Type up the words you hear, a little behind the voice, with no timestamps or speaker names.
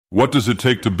What does it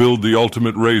take to build the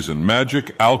ultimate raisin?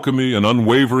 Magic, alchemy, an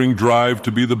unwavering drive to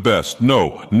be the best?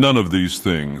 No, none of these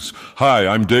things. Hi,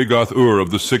 I'm Dagoth Ur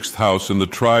of the 6th House in the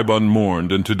Tribe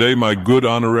Unmourned, and today, my good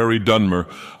honorary Dunmer,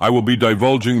 I will be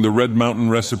divulging the Red Mountain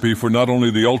recipe for not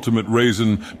only the ultimate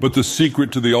raisin, but the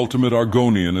secret to the ultimate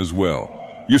Argonian as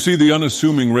well. You see, the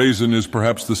unassuming raisin is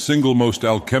perhaps the single most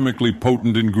alchemically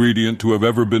potent ingredient to have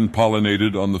ever been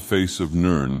pollinated on the face of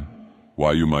Nirn.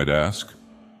 Why, you might ask?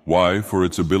 Why? For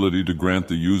its ability to grant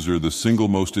the user the single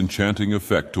most enchanting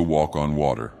effect to walk on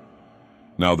water.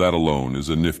 Now that alone is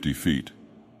a nifty feat.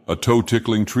 A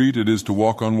toe-tickling treat it is to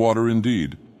walk on water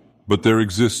indeed. But there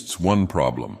exists one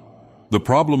problem. The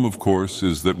problem, of course,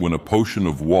 is that when a potion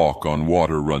of walk on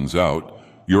water runs out,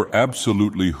 you're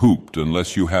absolutely hooped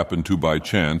unless you happen to, by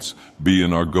chance, be an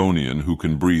Argonian who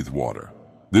can breathe water.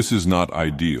 This is not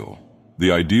ideal.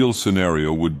 The ideal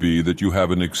scenario would be that you have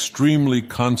an extremely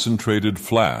concentrated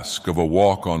flask of a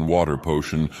walk-on-water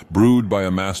potion brewed by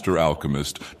a master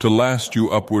alchemist to last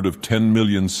you upward of 10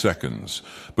 million seconds.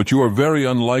 But you are very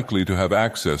unlikely to have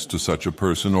access to such a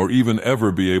person or even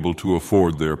ever be able to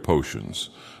afford their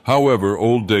potions. However,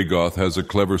 old Dagoth has a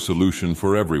clever solution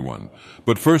for everyone.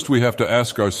 But first we have to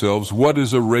ask ourselves, what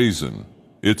is a raisin?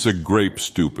 It's a grape,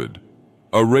 stupid.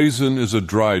 A raisin is a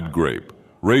dried grape.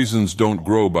 Raisins don't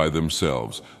grow by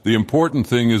themselves. The important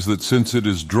thing is that since it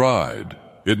is dried,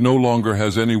 it no longer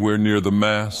has anywhere near the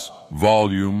mass,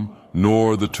 volume,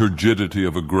 nor the turgidity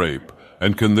of a grape,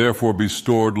 and can therefore be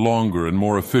stored longer and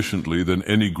more efficiently than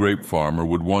any grape farmer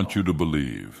would want you to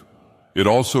believe. It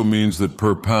also means that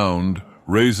per pound,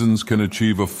 raisins can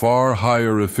achieve a far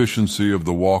higher efficiency of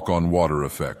the walk-on-water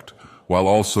effect, while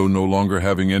also no longer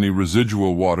having any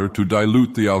residual water to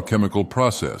dilute the alchemical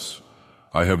process.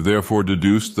 I have therefore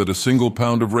deduced that a single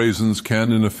pound of raisins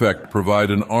can in effect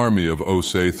provide an army of,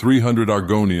 say, 300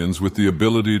 Argonians with the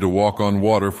ability to walk on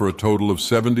water for a total of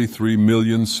 73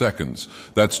 million seconds.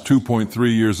 That's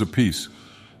 2.3 years apiece.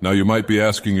 Now you might be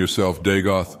asking yourself,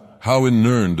 Dagoth, how in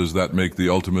Nirn does that make the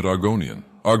ultimate Argonian?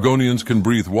 Argonians can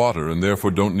breathe water and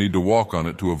therefore don't need to walk on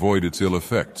it to avoid its ill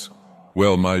effects.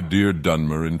 Well, my dear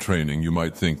Dunmer, in training you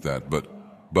might think that, but,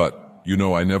 you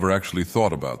know, I never actually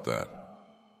thought about that.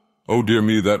 Oh dear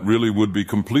me, that really would be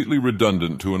completely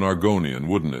redundant to an Argonian,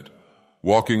 wouldn't it?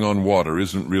 Walking on water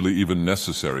isn't really even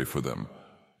necessary for them.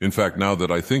 In fact, now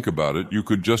that I think about it, you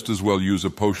could just as well use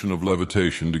a potion of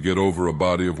levitation to get over a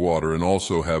body of water and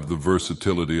also have the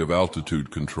versatility of altitude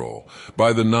control.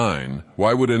 By the 9,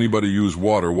 why would anybody use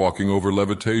water walking over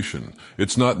levitation?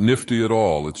 It's not nifty at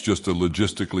all, it's just a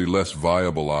logistically less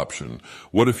viable option.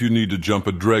 What if you need to jump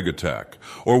a dreg attack?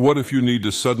 Or what if you need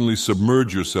to suddenly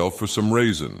submerge yourself for some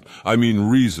reason?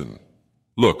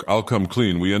 Look, I'll come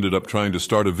clean. We ended up trying to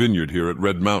start a vineyard here at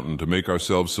Red Mountain to make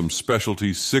ourselves some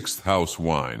specialty 6th House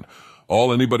wine.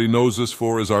 All anybody knows us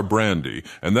for is our brandy,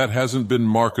 and that hasn't been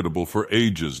marketable for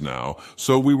ages now,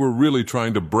 so we were really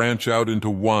trying to branch out into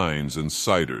wines and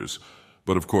ciders.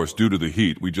 But of course, due to the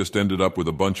heat, we just ended up with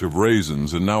a bunch of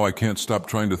raisins, and now I can't stop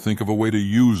trying to think of a way to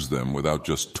use them without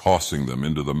just tossing them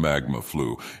into the magma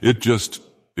flue. It just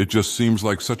seems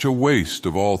like such a waste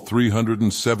of all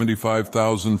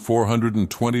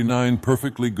 375,429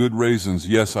 perfectly good raisins.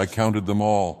 Yes, I counted them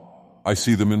all. I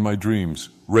see them in my dreams.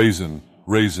 Raisin,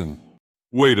 raisin.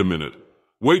 Wait a minute.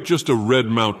 Wait just a Red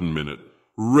Mountain minute.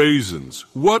 Raisins.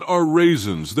 What are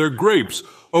raisins? They're grapes.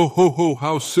 Oh ho ho,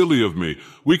 how silly of me.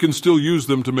 We can still use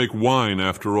them to make wine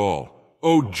after all.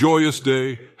 Oh, joyous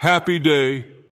day, happy day.